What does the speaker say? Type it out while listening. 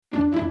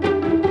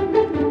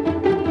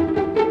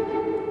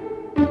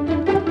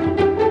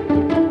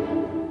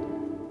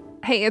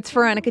Hey, it's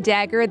Veronica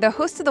Dagger, the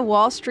host of the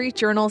Wall Street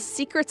Journal's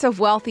Secrets of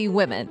Wealthy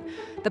Women,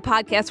 the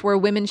podcast where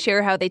women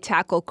share how they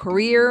tackle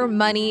career,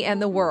 money,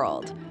 and the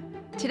world.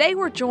 Today,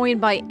 we're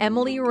joined by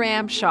Emily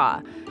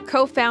Ramshaw,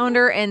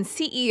 co-founder and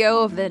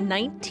CEO of The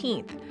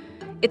 19th.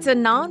 It's a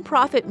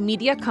nonprofit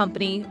media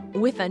company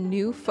with a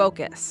new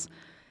focus.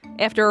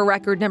 After a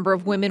record number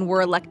of women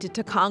were elected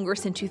to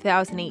Congress in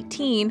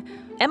 2018,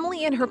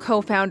 Emily and her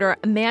co-founder,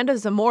 Amanda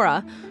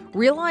Zamora,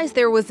 realized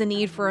there was a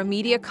need for a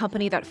media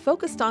company that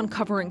focused on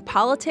covering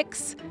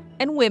politics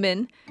and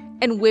women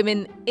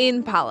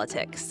in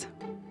politics.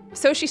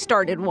 So she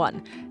started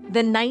one,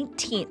 The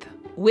 19th,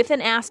 with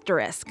an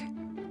asterisk.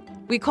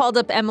 We called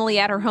up Emily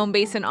at her home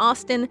base in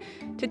Austin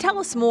to tell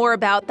us more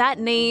about that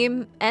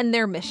name and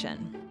their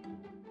mission.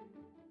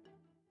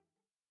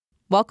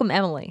 Welcome,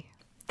 Emily.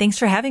 Thanks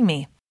for having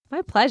me.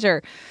 My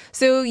pleasure.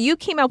 So you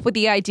came up with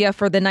the idea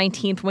for The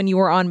 19th when you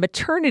were on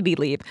maternity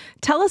leave.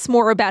 Tell us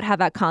more about how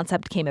that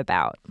concept came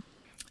about.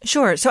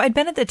 Sure. So I'd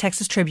been at the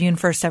Texas Tribune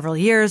for several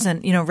years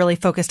and, really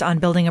focused on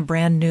building a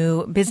brand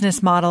new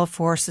business model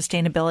for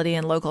sustainability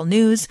and local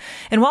news.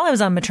 And while I was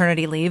on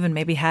maternity leave and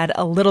maybe had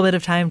a little bit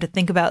of time to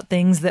think about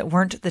things that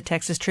weren't the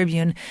Texas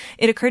Tribune,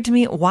 it occurred to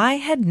me, why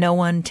had no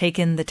one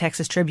taken the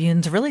Texas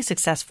Tribune's really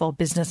successful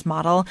business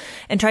model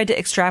and tried to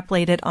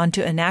extrapolate it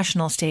onto a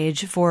national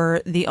stage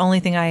for the only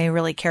thing I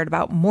really cared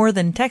about more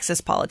than Texas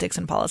politics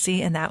and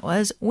policy, and that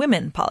was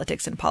women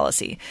politics and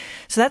policy.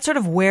 So that's sort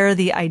of where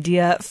the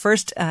idea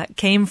first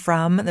came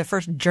from, the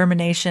first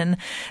germination.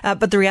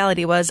 But the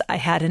reality was I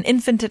had an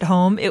infant at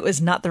home. It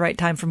was not the right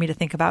time for me to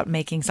think about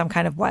making some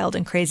kind of wild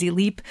and crazy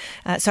leap.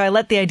 So I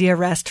let the idea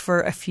rest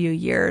for a few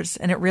years.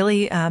 And it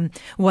really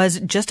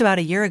was just about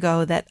a year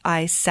ago that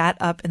I sat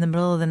up in the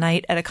middle of the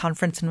night at a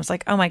conference and was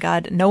like, oh my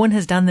God, no one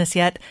has done this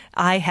yet.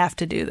 I have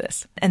to do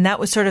this. And that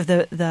was sort of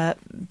the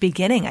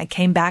beginning. I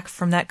came back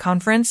from that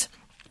conference.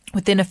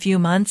 Within a few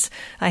months,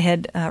 I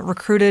had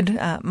recruited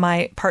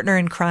my partner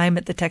in crime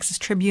at the Texas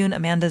Tribune,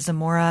 Amanda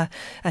Zamora,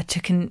 to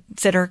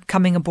consider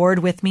coming aboard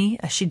with me.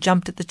 She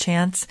jumped at the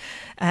chance.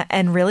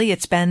 And really,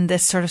 it's been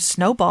this sort of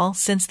snowball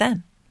since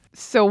then.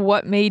 So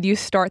what made you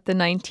start The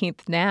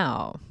 19th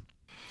now?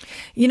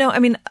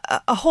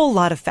 A whole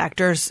lot of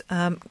factors.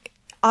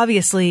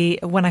 Obviously,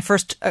 when I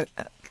first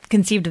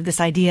conceived of this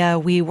idea,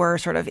 we were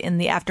sort of in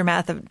the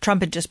aftermath of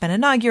Trump had just been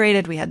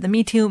inaugurated. We had the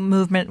Me Too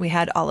movement. We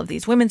had all of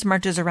these women's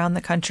marches around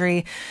the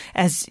country.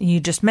 As you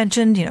just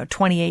mentioned,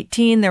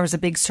 2018, there was a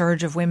big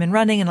surge of women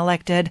running and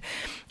elected.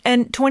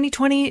 And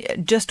 2020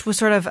 just was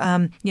sort of,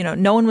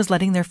 no one was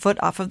letting their foot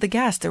off of the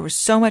gas. There was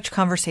so much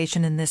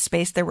conversation in this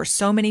space. There were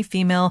so many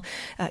female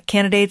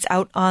candidates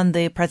out on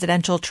the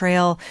presidential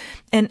trail.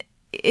 And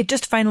it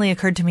just finally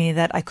occurred to me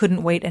that I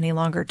couldn't wait any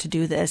longer to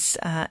do this.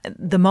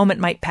 The moment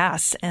might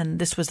pass, and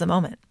this was the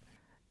moment.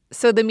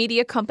 So the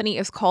media company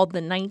is called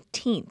The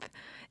 19th.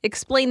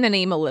 Explain the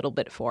name a little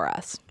bit for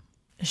us.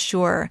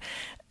 Sure.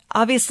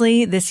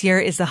 Obviously, this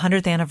year is the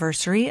 100th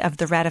anniversary of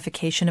the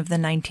ratification of the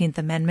 19th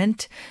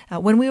Amendment.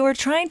 When we were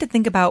trying to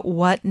think about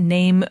what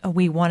name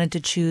we wanted to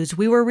choose,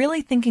 we were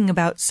really thinking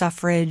about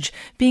suffrage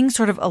being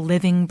sort of a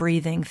living,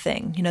 breathing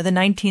thing. The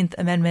 19th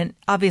Amendment,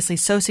 obviously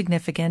so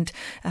significant,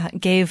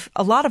 gave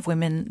a lot of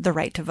women the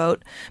right to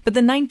vote. But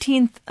the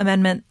 19th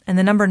Amendment and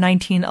the number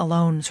 19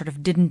 alone sort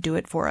of didn't do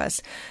it for us.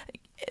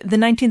 The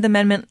 19th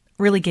Amendment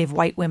really gave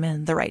white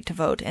women the right to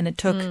vote. And it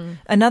took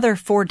another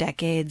 4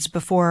 decades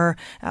before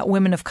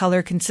women of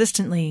color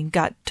consistently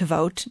got to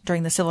vote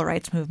during the civil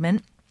rights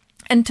movement.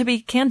 And to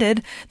be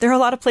candid, there are a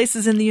lot of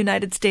places in the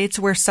United States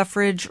where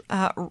suffrage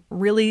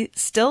really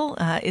still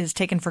is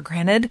taken for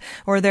granted,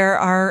 or there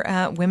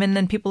are women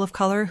and people of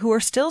color who are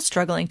still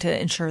struggling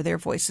to ensure their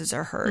voices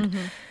are heard.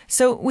 Mm-hmm.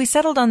 So we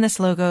settled on this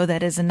logo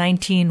that is a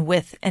 19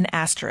 with an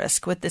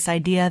asterisk, with this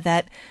idea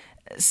that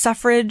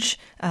suffrage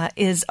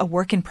is a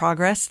work in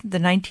progress. The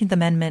 19th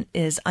Amendment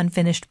is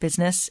unfinished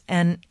business.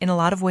 And in a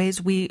lot of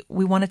ways, we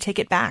want to take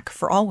it back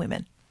for all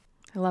women.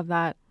 I love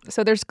that.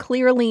 So there's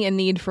clearly a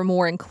need for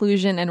more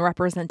inclusion and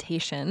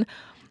representation.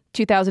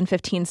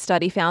 2015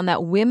 study found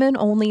that women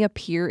only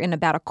appear in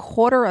about a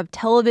quarter of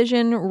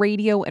television,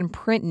 radio, and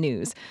print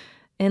news.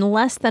 And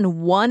less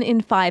than 1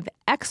 in 5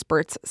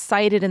 experts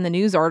cited in the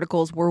news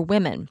articles were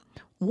women.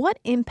 What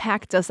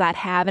impact does that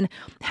have, and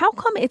how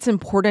come it's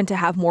important to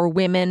have more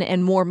women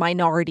and more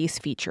minorities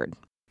featured?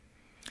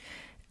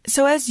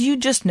 So as you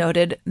just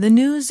noted, the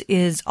news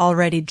is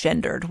already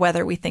gendered,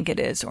 whether we think it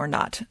is or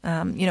not.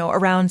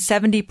 Around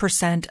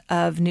 70%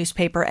 of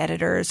newspaper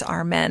editors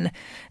are men.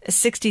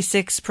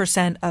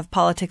 66% of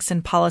politics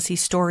and policy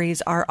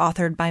stories are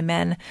authored by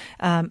men.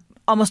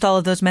 Almost all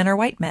of those men are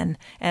white men.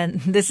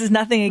 And this is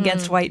nothing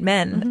against white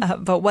men.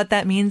 Mm-hmm. But what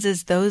that means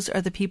is those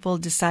are the people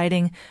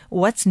deciding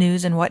what's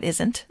news and what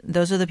isn't.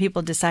 Those are the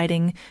people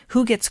deciding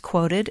who gets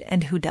quoted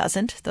and who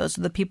doesn't. Those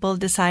are the people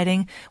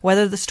deciding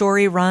whether the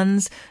story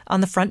runs on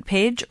the front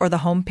page or the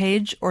home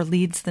page or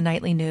leads the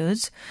nightly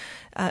news.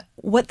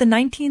 What the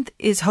 19th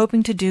is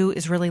hoping to do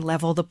is really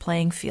level the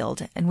playing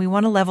field. And we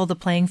want to level the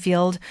playing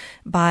field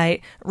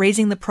by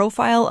raising the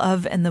profile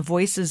of and the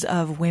voices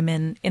of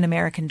women in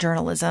American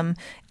journalism,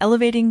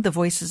 elevating the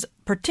voices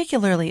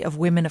particularly of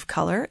women of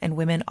color and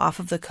women off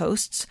of the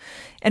coasts,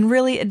 and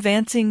really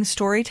advancing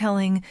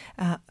storytelling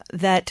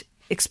that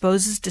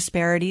exposes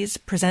disparities,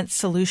 presents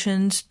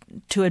solutions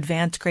to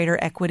advance greater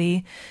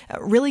equity,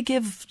 really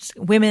gives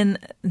women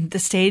the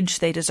stage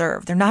they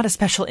deserve. They're not a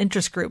special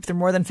interest group. They're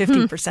more than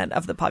 50%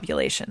 of the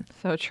population.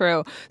 So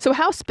true. So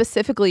how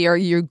specifically are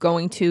you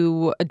going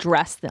to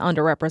address the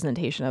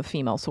underrepresentation of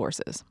female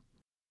sources?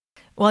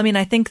 Well, I mean,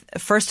 I think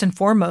first and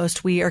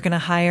foremost, we are going to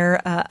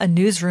hire a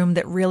newsroom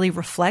that really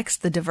reflects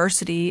the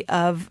diversity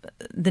of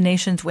the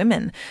nation's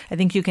women. I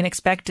think you can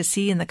expect to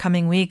see in the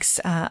coming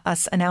weeks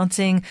us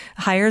announcing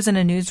hires in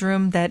a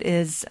newsroom that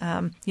is,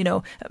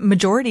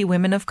 majority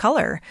women of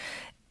color.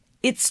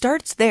 It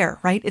starts there,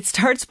 right? It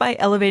starts by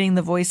elevating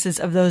the voices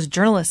of those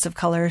journalists of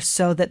color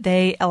so that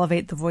they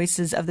elevate the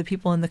voices of the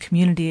people in the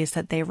communities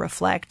that they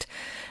reflect.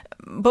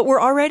 But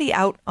we're already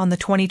out on the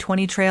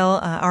 2020 trail.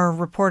 Our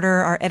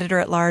reporter, our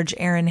editor-at-large,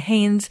 Erin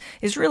Haynes,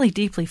 is really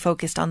deeply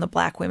focused on the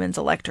Black women's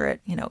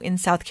electorate, in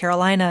South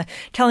Carolina,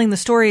 telling the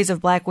stories of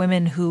Black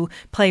women who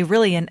play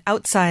really an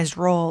outsized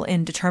role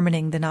in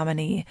determining the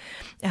nominee.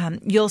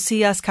 You'll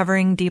see us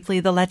covering deeply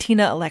the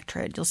Latina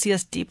electorate. You'll see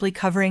us deeply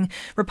covering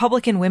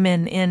Republican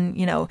women in,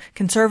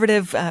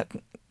 conservative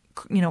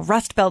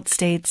Rust Belt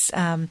states.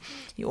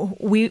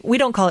 We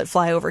don't call it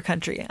flyover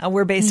country.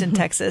 We're based in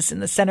Texas, in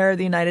the center of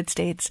the United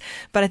States.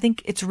 But I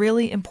think it's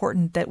really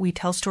important that we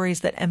tell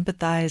stories that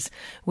empathize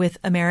with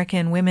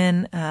American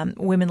women,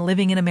 women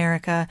living in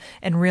America,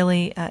 and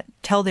really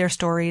tell their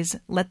stories,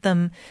 let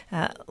them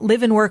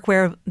live and work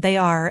where they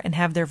are, and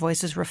have their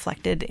voices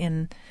reflected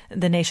in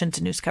the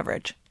nation's news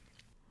coverage.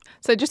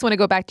 So I just want to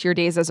go back to your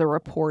days as a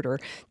reporter.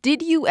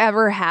 Did you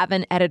ever have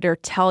an editor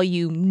tell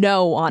you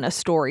no on a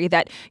story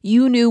that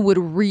you knew would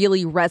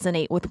really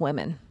resonate with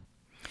women?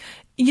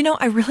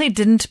 I really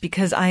didn't,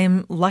 because I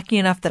am lucky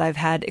enough that I've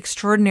had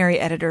extraordinary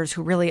editors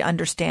who really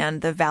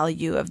understand the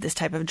value of this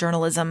type of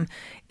journalism.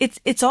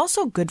 It's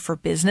also good for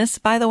business,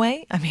 by the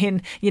way. I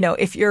mean,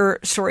 if your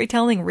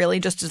storytelling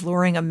really just is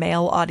luring a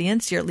male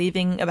audience, you're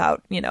leaving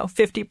about,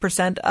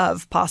 50%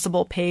 of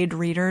possible paid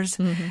readers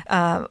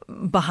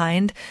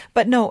behind.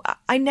 But no,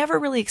 I never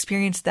really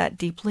experienced that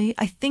deeply.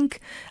 I think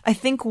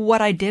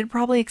what I did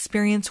probably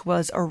experience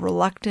was a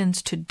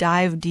reluctance to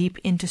dive deep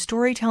into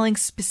storytelling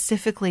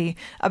specifically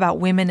about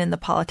women in the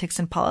politics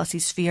and policy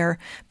sphere,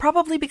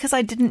 probably because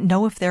I didn't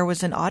know if there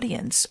was an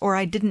audience, or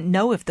I didn't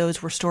know if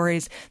those were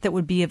stories that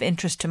would be of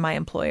interest to my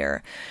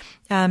employer.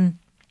 I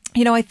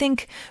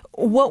think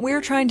what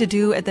we're trying to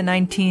do at the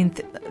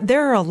 19th,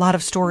 there are a lot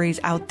of stories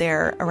out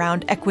there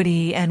around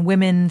equity and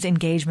women's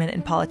engagement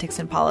in politics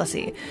and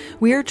policy.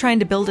 We're trying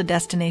to build a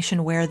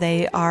destination where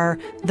they are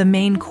the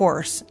main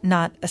course,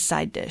 not a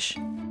side dish.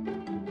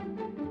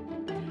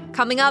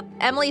 Coming up,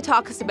 Emily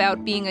talks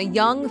about being a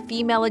young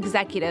female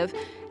executive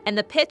and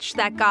the pitch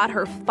that got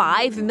her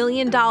 $5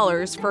 million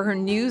for her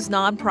news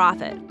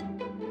nonprofit.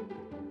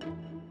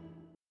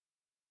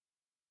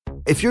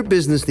 If your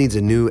business needs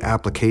a new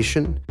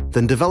application,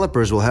 then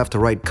developers will have to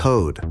write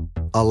code,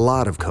 a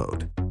lot of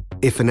code.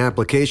 If an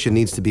application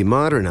needs to be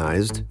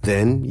modernized,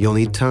 then you'll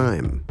need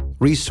time,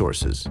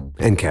 resources,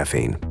 and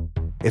caffeine.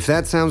 If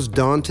that sounds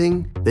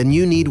daunting, then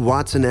you need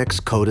Watson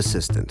X Code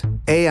Assistant,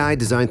 AI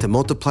designed to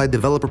multiply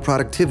developer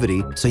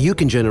productivity so you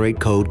can generate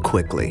code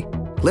quickly.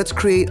 Let's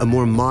create a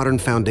more modern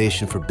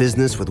foundation for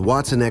business with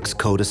Watson X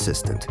Code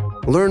Assistant.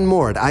 Learn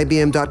more at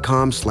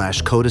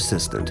ibm.com/code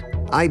assistant.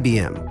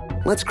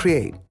 IBM. Let's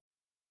create.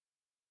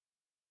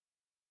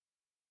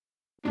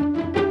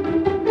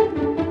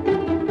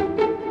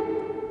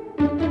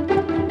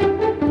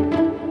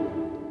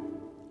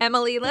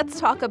 Emily, let's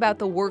talk about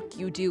the work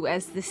you do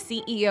as the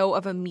CEO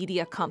of a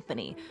media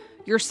company.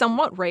 You're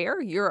somewhat rare.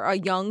 You're a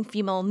young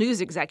female news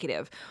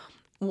executive.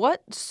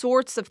 What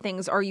sorts of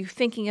things are you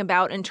thinking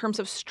about in terms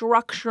of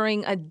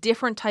structuring a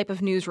different type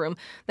of newsroom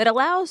that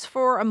allows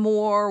for a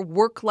more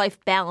work-life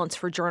balance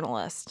for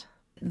journalists?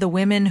 The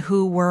women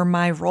who were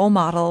my role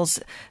models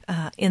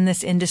in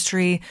this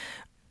industry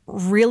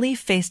really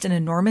faced an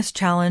enormous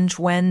challenge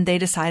when they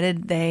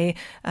decided they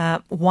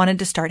wanted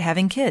to start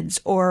having kids,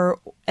 or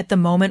at the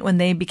moment when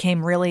they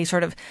became really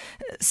sort of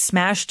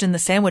smashed in the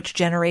sandwich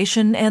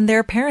generation and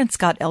their parents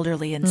got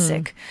elderly and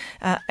sick.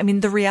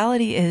 The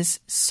reality is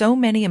so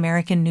many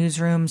American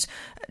newsrooms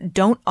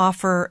don't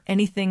offer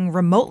anything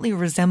remotely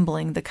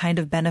resembling the kind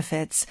of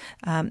benefits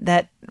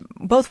that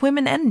both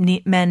women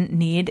and men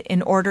need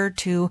in order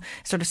to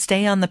sort of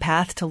stay on the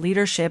path to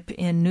leadership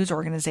in news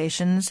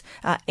organizations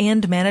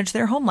and manage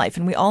their home life.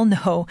 And we all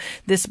know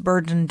this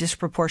burden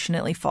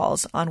disproportionately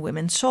falls on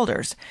women's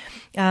shoulders.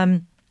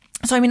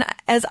 So, I mean,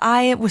 as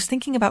I was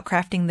thinking about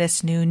crafting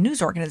this new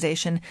news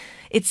organization,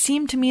 it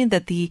seemed to me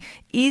that the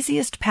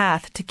easiest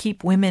path to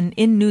keep women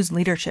in news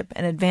leadership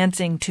and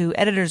advancing to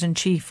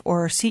editors-in-chief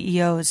or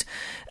CEOs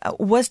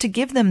was to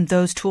give them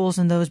those tools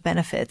and those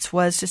benefits,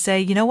 was to say,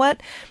 you know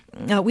what,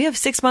 we have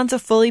 6 months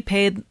of fully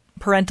paid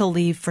parental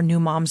leave for new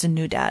moms and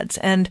new dads.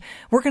 And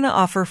we're going to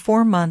offer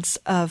 4 months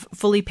of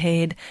fully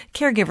paid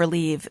caregiver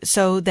leave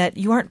so that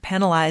you aren't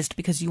penalized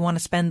because you want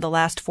to spend the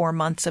last 4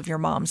 months of your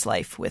mom's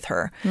life with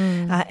her.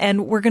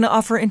 And we're going to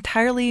offer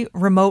entirely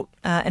remote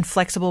and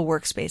flexible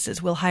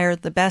workspaces. We'll hire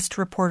the best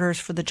reporters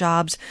for the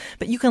jobs,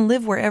 but you can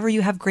live wherever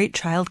you have great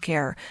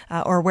childcare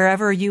or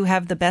wherever you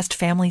have the best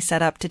family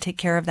set up to take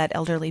care of that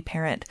elderly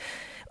parent.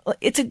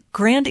 It's a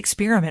grand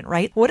experiment,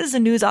 right? What does a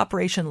news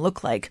operation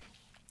look like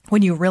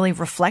when you really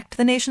reflect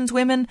the nation's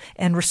women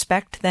and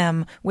respect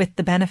them with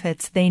the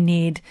benefits they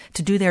need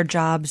to do their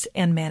jobs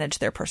and manage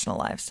their personal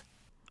lives?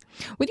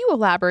 Would you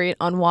elaborate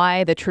on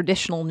why the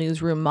traditional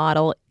newsroom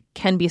model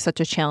can be such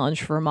a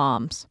challenge for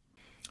moms?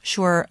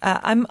 Sure.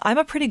 I'm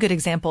a pretty good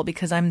example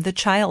because I'm the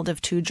child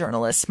of 2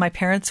 journalists. My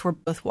parents were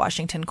both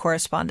Washington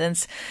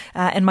correspondents,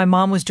 and my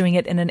mom was doing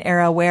it in an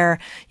era where,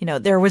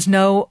 there was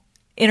no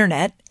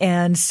internet.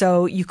 And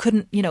so you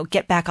couldn't,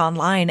 get back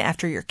online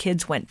after your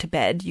kids went to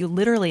bed. You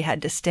literally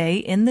had to stay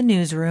in the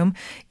newsroom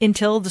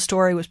until the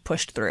story was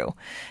pushed through.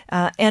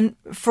 And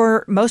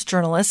for most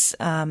journalists,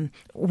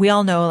 we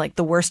all know like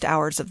the worst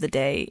hours of the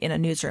day in a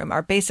newsroom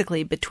are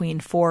basically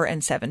between 4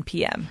 and 7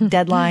 p.m.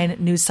 Deadline,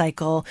 news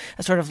cycle,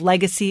 a sort of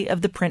legacy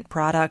of the print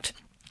product.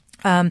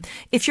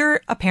 If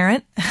you're a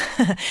parent,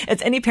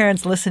 as any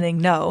parents listening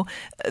know,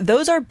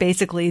 those are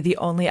basically the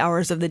only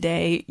hours of the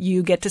day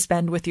you get to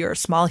spend with your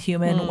small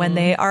human when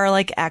they are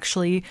like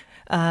actually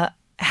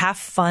have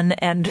fun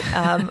and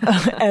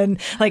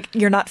and like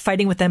you're not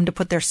fighting with them to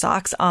put their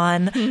socks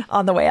on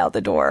the way out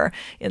the door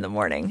in the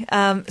morning.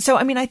 So,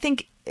 I mean, I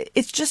think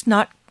it's just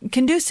not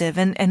conducive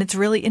and it's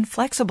really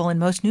inflexible in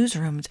most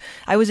newsrooms.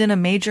 I was in a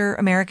major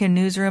American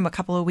newsroom a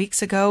couple of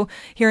weeks ago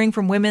hearing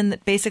from women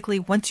that basically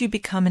once you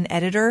become an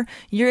editor,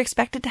 you're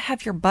expected to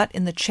have your butt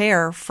in the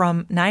chair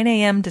from 9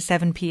 a.m. to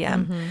 7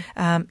 p.m.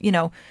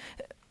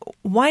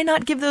 Why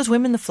not give those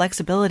women the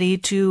flexibility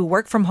to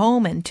work from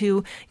home and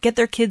to get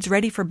their kids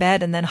ready for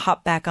bed and then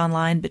hop back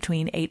online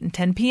between 8 and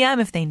 10 p.m.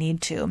 if they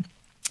need to?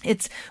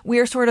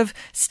 We're sort of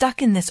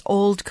stuck in this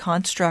old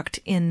construct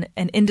in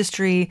an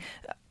industry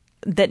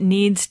that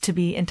needs to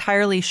be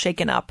entirely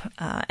shaken up.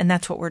 And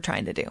that's what we're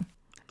trying to do.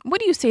 What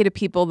do you say to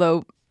people,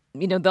 though?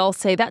 They'll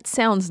say that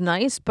sounds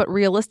nice, but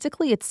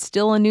realistically, it's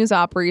still a news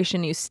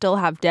operation. You still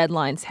have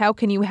deadlines. How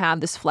can you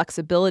have this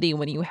flexibility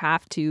when you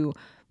have to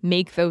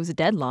make those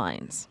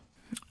deadlines?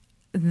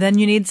 Then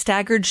you need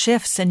staggered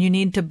shifts and you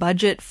need to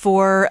budget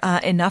for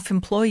enough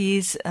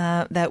employees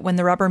that when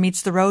the rubber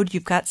meets the road,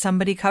 you've got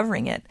somebody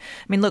covering it.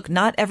 I mean, look,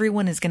 not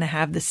everyone is going to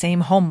have the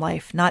same home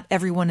life. Not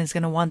everyone is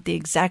going to want the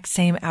exact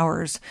same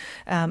hours.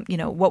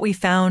 What we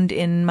found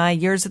in my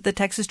years at the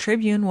Texas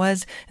Tribune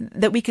was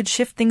that we could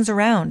shift things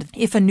around.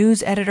 If a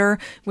news editor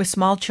with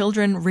small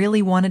children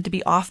really wanted to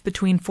be off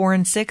between 4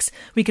 and 6,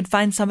 we could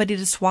find somebody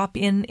to swap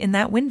in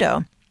that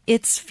window.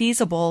 It's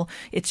feasible.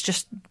 It's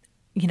just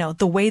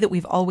the way that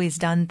we've always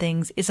done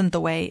things isn't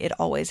the way it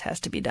always has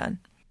to be done.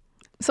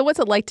 So what's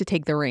it like to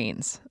take the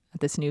reins at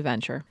this new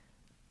venture?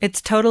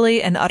 It's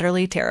totally and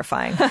utterly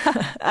terrifying.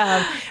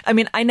 I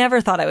mean, I never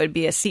thought I would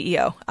be a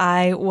CEO.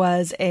 I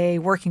was a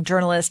working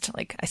journalist.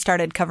 Like, I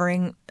started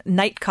covering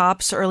night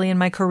cops early in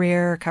my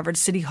career, covered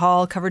City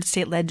Hall, covered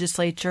state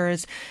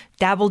legislatures,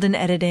 dabbled in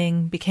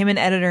editing, became an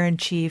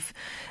editor-in-chief.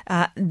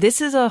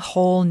 This is a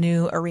whole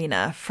new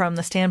arena from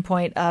the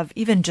standpoint of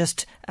even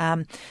just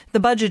the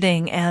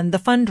budgeting and the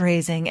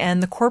fundraising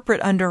and the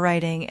corporate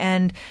underwriting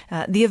and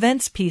the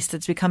events piece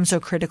that's become so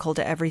critical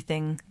to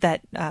everything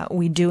that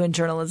we do in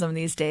journalism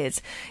these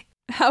days.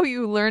 How are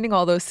you learning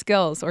all those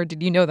skills, or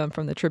did you know them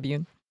from the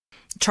Tribune?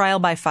 Trial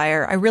by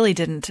fire. I really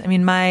didn't. I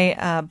mean,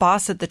 my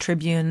boss at the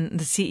Tribune,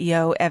 the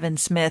CEO, Evan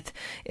Smith,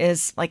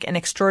 is like an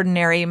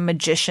extraordinary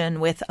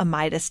magician with a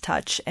Midas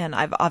touch. And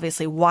I've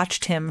obviously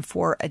watched him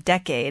for a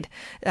decade,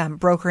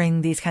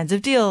 brokering these kinds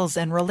of deals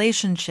and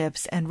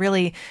relationships and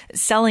really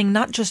selling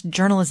not just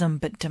journalism,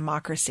 but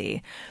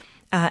democracy.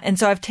 And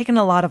so I've taken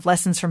a lot of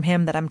lessons from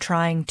him that I'm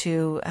trying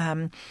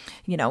to,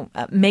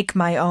 make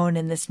my own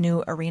in this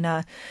new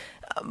arena.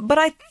 But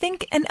I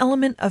think an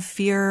element of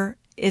fear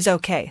is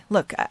okay.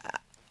 Look,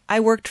 I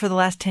worked for the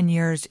last 10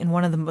 years in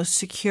one of the most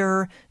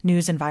secure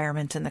news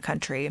environments in the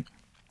country.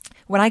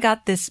 When I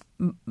got this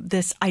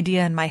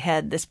idea in my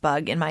head, this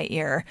bug in my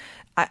ear,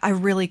 I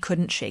really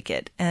couldn't shake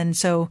it. And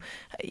so,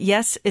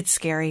 yes, it's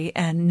scary.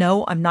 And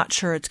no, I'm not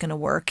sure it's going to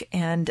work.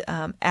 And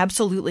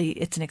absolutely,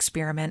 it's an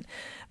experiment.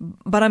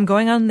 But I'm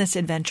going on this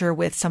adventure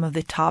with some of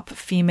the top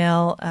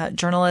female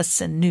journalists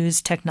and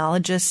news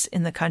technologists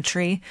in the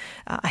country.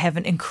 I have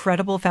an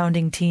incredible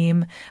founding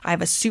team. I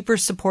have a super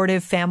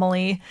supportive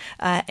family.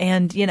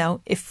 And,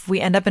 if we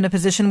end up in a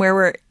position where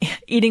we're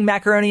eating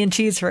macaroni and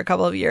cheese for a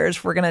couple of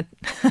years, we're going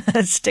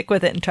to stick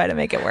with it and try to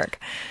make it work.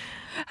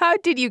 How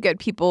did you get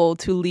people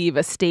to leave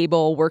a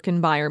stable work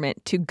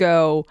environment to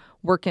go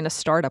work in a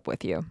startup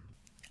with you?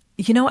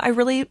 I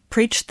really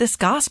preached this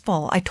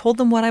gospel. I told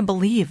them what I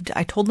believed.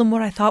 I told them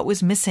what I thought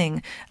was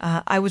missing.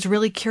 I was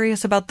really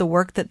curious about the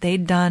work that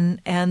they'd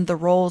done and the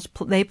roles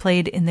they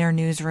played in their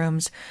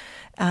newsrooms.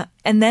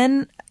 And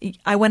then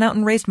I went out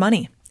and raised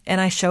money. And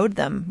I showed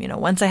them,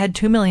 once I had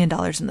 $2 million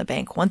in the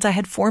bank, once I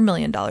had $4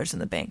 million in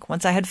the bank,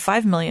 once I had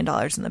 $5 million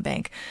in the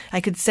bank,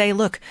 I could say,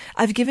 look,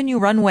 I've given you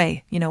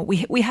runway.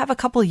 We have a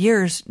couple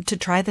years to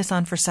try this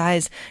on for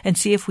size and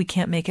see if we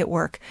can't make it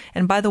work.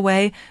 And by the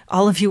way,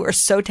 all of you are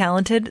so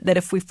talented that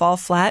if we fall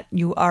flat,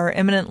 you are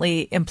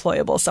eminently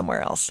employable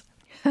somewhere else.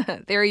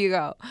 There you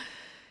go.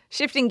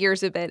 Shifting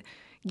gears a bit.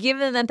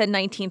 Given that the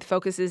 19th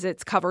focuses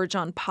its coverage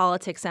on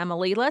politics,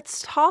 Emily,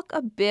 let's talk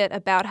a bit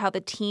about how the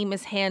team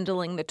is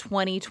handling the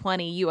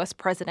 2020 U.S.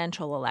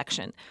 presidential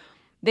election.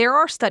 There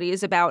are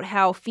studies about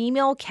how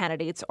female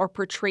candidates are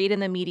portrayed in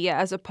the media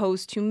as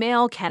opposed to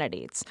male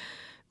candidates.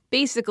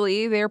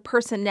 Basically, their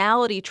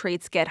personality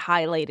traits get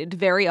highlighted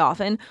very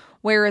often,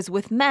 whereas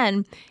with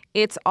men,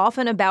 it's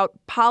often about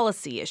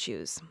policy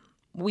issues.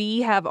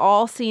 We have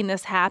all seen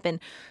this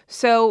happen.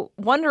 So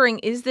wondering,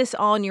 is this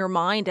on your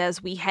mind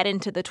as we head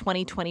into the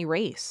 2020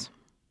 race?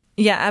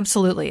 Yeah,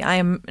 absolutely. I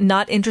am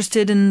not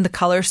interested in the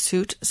color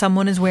suit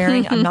someone is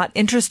wearing. I'm not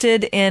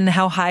interested in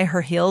how high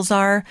her heels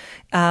are.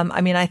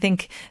 I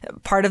think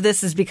part of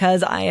this is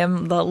because I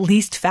am the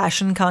least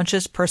fashion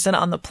conscious person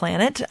on the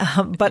planet.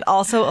 But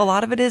also a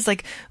lot of it is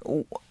like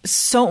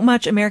so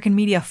much American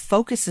media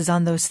focuses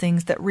on those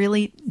things that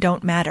really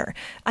don't matter.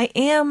 I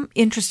am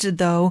interested,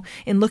 though,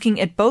 in looking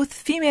at both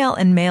female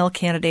and male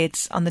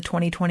candidates on the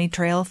 2020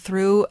 trail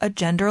through a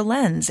gender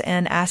lens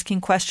and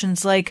asking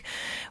questions like,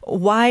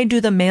 why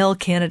do the male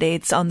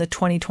candidates on the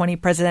 2020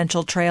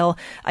 presidential trail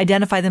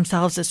identify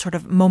themselves as sort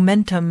of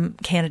momentum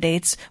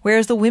candidates,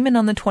 whereas the women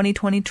on the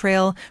 2020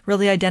 trail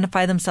really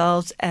identify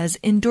themselves as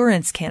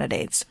endurance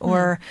candidates?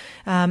 Or,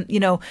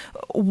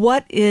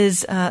 what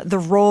is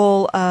the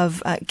role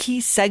of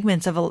key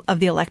segments of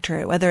the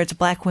electorate, whether it's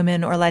Black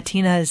women or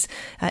Latinas,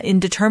 in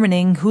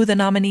determining who the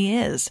nominee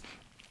is?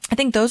 I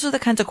think those are the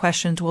kinds of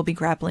questions we'll be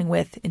grappling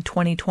with in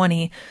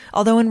 2020,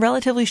 although in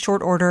relatively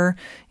short order,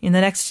 in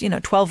the next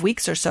 12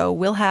 weeks or so,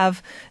 we'll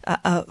have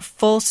a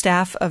full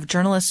staff of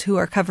journalists who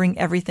are covering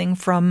everything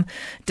from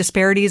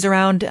disparities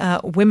around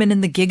women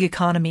in the gig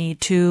economy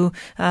to,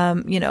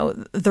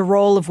 the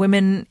role of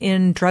women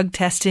in drug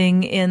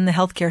testing in the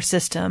healthcare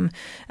system,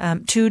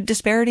 to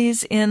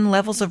disparities in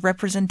levels of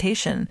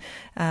representation.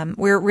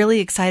 We're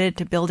really excited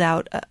to build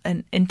out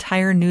an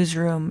entire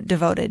newsroom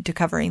devoted to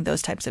covering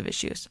those types of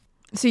issues.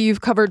 So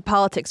you've covered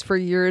politics for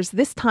years.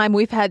 This time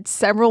we've had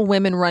several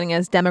women running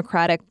as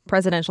Democratic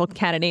presidential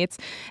candidates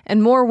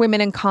and more women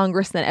in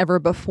Congress than ever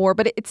before,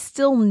 but it's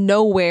still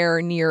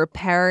nowhere near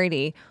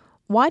parity.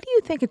 Why do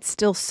you think it's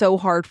still so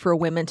hard for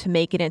women to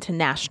make it into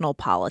national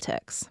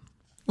politics?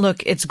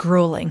 Look, it's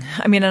grueling.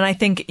 And I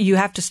think you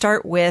have to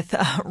start with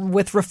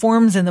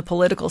reforms in the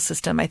political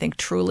system. I think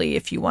truly,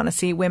 if you want to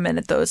see women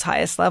at those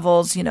highest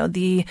levels,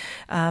 the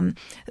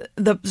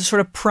sort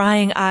of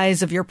prying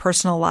eyes of your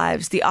personal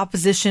lives, the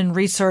opposition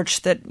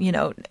research that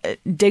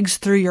digs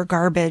through your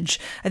garbage.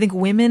 I think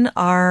women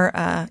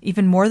are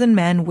even more than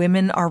men.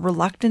 Women are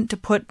reluctant to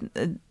put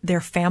their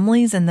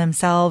families and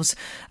themselves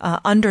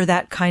under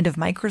that kind of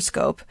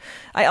microscope.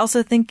 I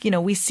also think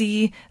we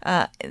see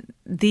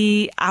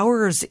the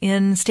hours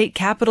in state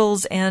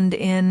capitals and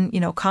in,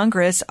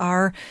 Congress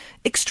are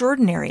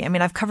extraordinary.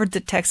 I've covered the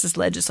Texas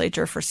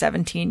legislature for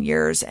 17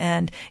 years.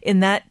 And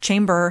in that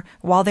chamber,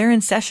 while they're in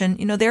session,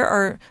 there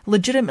are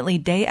legitimately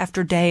day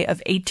after day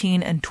of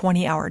 18 and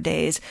 20-hour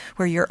days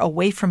where you're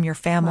away from your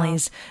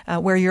families,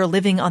 where you're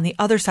living on the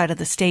other side of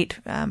the state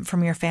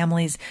from your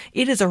families.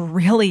 It is a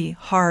really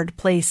hard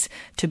place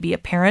to be a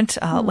parent,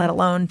 let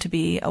alone to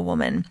be a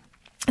woman.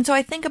 And so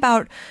I think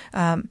about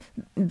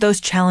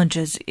those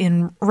challenges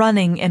in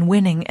running and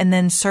winning and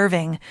then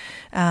serving.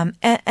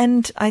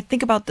 And I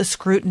think about the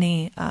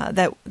scrutiny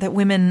that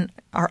women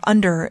are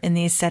under in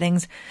these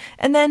settings.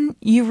 And then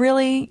you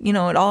really,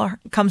 it all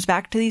comes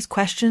back to these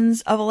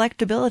questions of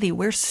electability.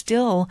 We're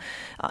still,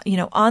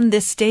 on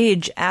this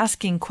stage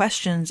asking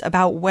questions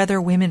about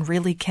whether women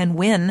really can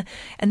win.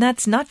 And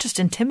that's not just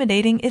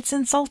intimidating, it's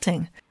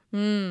insulting.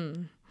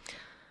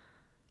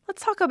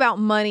 Let's talk about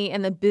money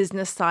and the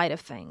business side of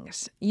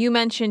things. You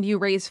mentioned you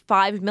raised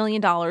 $5 million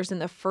in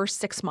the first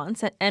 6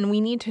 months, and we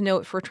need to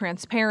note for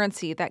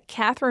transparency that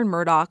Catherine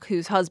Murdoch,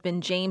 whose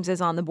husband James is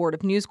on the board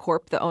of News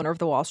Corp, the owner of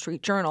the Wall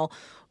Street Journal,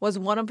 was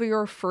one of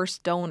your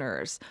first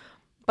donors.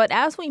 But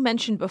as we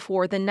mentioned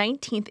before, the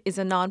 19th is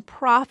a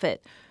nonprofit.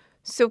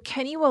 So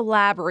can you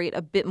elaborate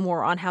a bit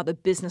more on how the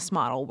business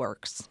model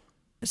works?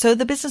 So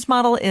the business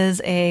model is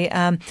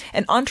an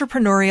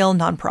entrepreneurial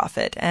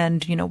nonprofit.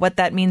 And, what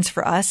that means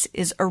for us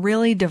is a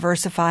really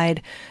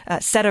diversified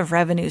set of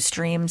revenue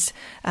streams,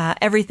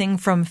 everything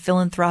from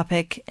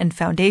philanthropic and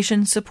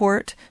foundation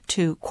support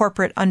to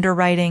corporate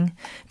underwriting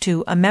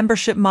to a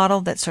membership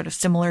model that's sort of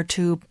similar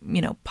to,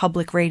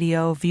 public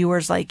radio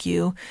viewers like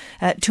you,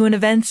 to an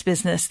events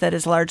business that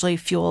is largely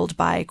fueled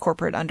by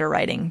corporate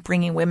underwriting,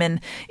 bringing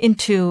women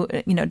into,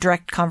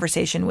 direct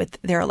conversation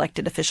with their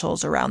elected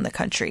officials around the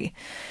country.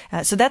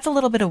 So that's a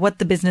little bit of what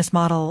the business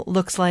model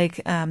looks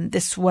like.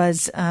 This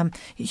was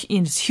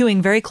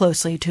hewing very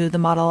closely to the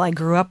model I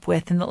grew up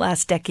with in the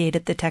last decade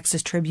at the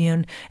Texas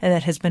Tribune, and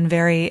that has been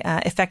very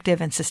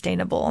effective and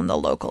sustainable on the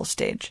local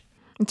stage.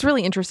 It's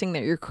really interesting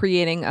that you're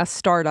creating a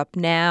startup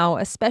now,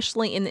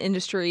 especially in the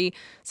industry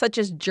such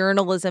as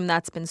journalism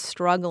that's been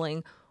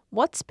struggling.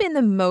 What's been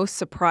the most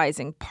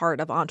surprising part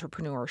of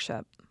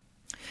entrepreneurship?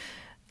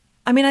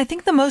 I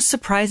think the most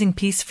surprising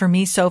piece for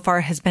me so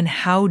far has been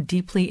how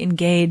deeply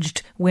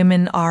engaged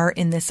women are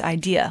in this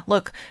idea.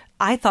 Look,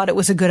 I thought it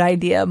was a good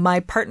idea.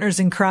 My partners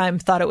in crime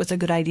thought it was a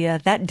good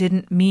idea. That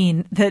didn't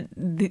mean that,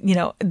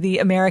 the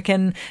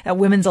American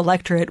women's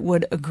electorate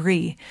would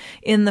agree.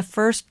 In the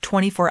first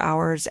 24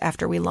 hours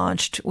after we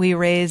launched, we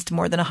raised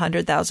more than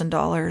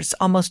 $100,000,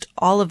 almost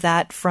all of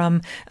that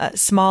from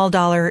small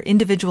dollar,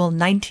 individual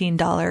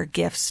 $19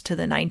 gifts to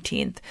the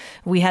 19th.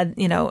 We had,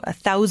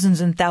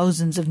 thousands and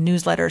thousands of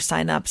newsletter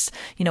signups.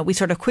 We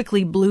sort of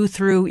quickly blew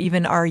through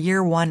even our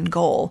year one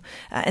goal,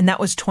 and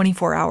that was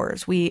 24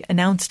 hours. We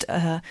announced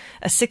a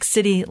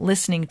 6-city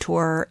listening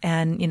tour,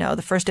 and,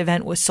 the first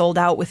event was sold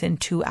out within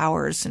 2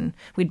 hours. And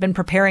we'd been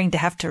preparing to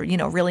have to,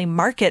 really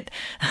market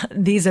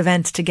these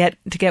events to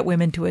get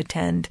women to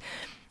attend.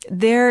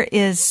 There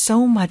is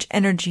so much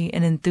energy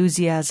and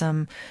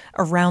enthusiasm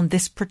around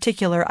this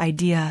particular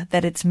idea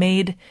that it's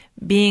made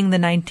being the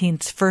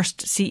 19th's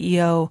first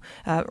CEO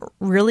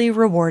really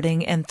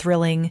rewarding and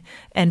thrilling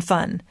and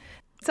fun.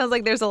 Sounds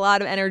like there's a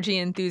lot of energy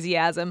and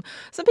enthusiasm.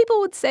 Some people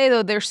would say,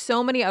 though, there's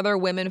so many other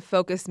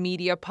women-focused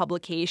media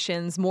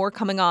publications, more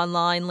coming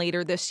online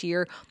later this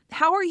year.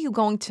 How are you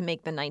going to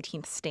make the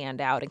 19th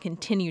stand out and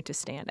continue to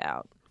stand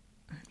out?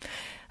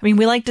 We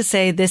like to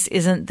say this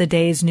isn't the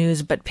day's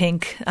news, but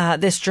pink.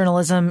 This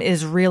journalism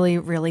is really,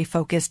 really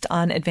focused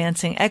on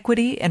advancing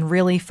equity and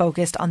really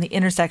focused on the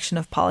intersection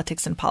of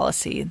politics and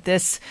policy.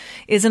 This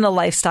isn't a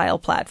lifestyle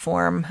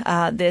platform.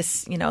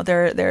 There's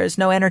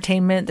no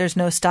entertainment, there's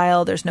no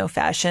style, there's no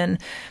fashion.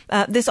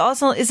 This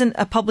also isn't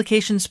a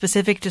publication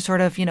specific to sort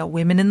of,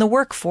 women in the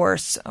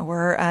workforce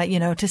or,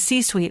 to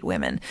C-suite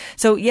women.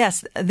 So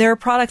yes, there are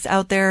products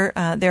out there.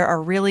 There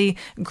are really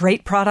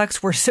great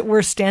products.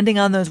 We're standing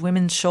on those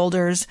women's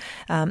shoulders.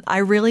 I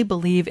really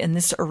believe in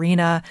this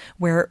arena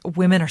where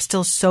women are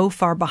still so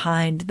far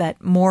behind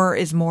that more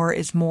is more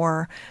is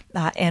more.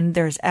 And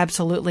there's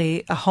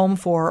absolutely a home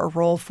for, a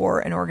role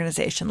for an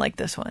organization like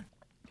this one.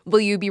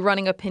 Will you be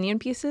running opinion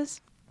pieces?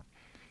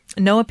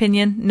 No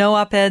opinion, no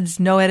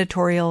op-eds, no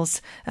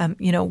editorials.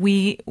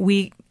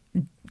 We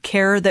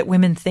care that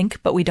women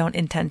think, but we don't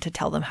intend to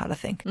tell them how to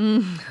think.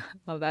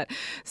 Love that.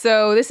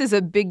 So this is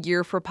a big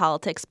year for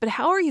politics, but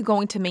how are you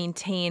going to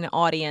maintain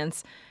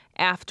audience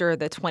after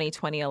the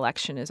 2020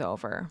 election is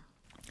over?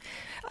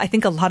 I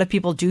think a lot of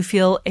people do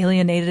feel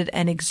alienated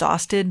and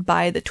exhausted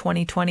by the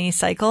 2020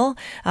 cycle.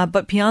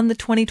 But beyond the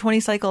 2020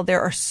 cycle,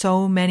 there are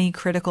so many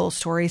critical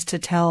stories to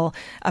tell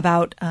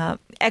about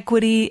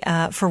equity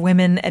for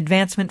women,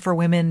 advancement for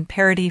women,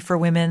 parity for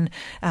women,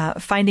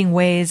 finding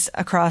ways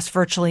across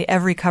virtually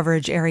every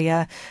coverage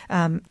area,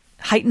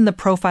 heighten the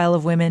profile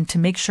of women to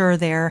make sure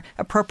they're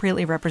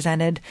appropriately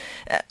represented.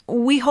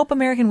 We hope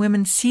American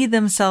women see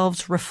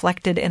themselves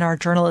reflected in our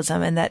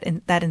journalism and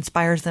that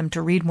inspires them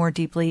to read more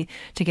deeply,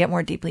 to get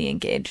more deeply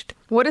engaged.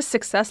 What does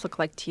success look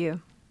like to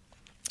you?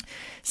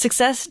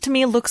 Success to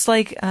me looks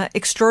like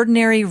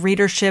extraordinary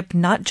readership,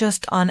 not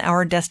just on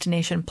our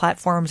destination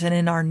platforms and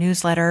in our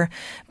newsletter,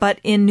 but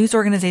in news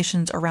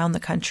organizations around the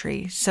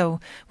country. So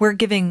we're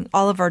giving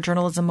all of our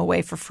journalism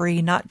away for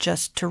free, not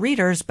just to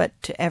readers, but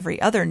to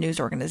every other news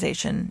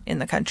organization in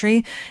the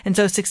country. And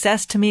so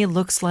success to me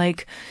looks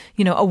like,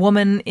 a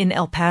woman in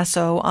El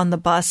Paso on the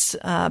bus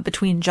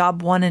between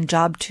job 1 and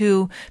job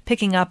 2,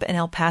 picking up an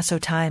El Paso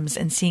Times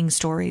and seeing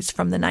stories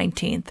from the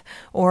 19th,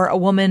 or a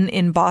woman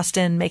in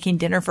Boston making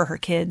dinner for her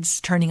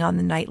kids, turning on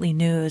the nightly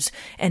news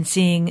and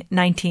seeing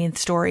 19th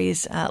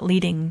stories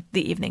leading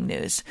the evening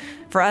news.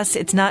 For us,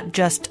 it's not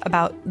just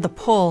about the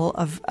pull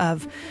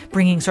of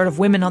bringing sort of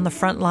women on the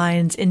front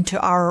lines into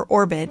our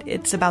orbit.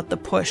 It's about the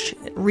push,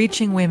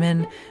 reaching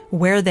women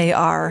where they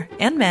are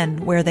and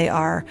men where they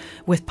are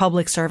with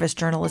public service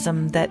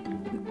journalism that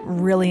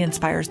really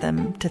inspires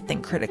them to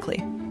think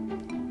critically.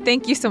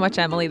 Thank you so much,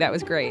 Emily. That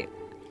was great.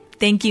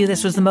 Thank you.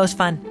 This was the most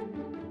fun.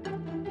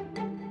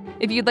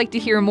 If you'd like to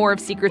hear more of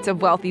Secrets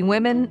of Wealthy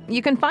Women,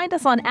 you can find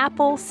us on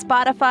Apple,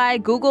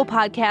 Spotify, Google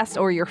Podcasts,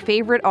 or your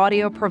favorite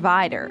audio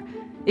provider.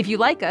 If you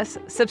like us,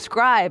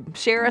 subscribe,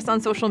 share us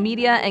on social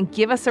media, and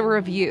give us a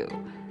review.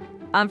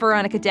 I'm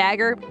Veronica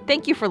Dagher.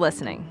 Thank you for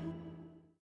listening.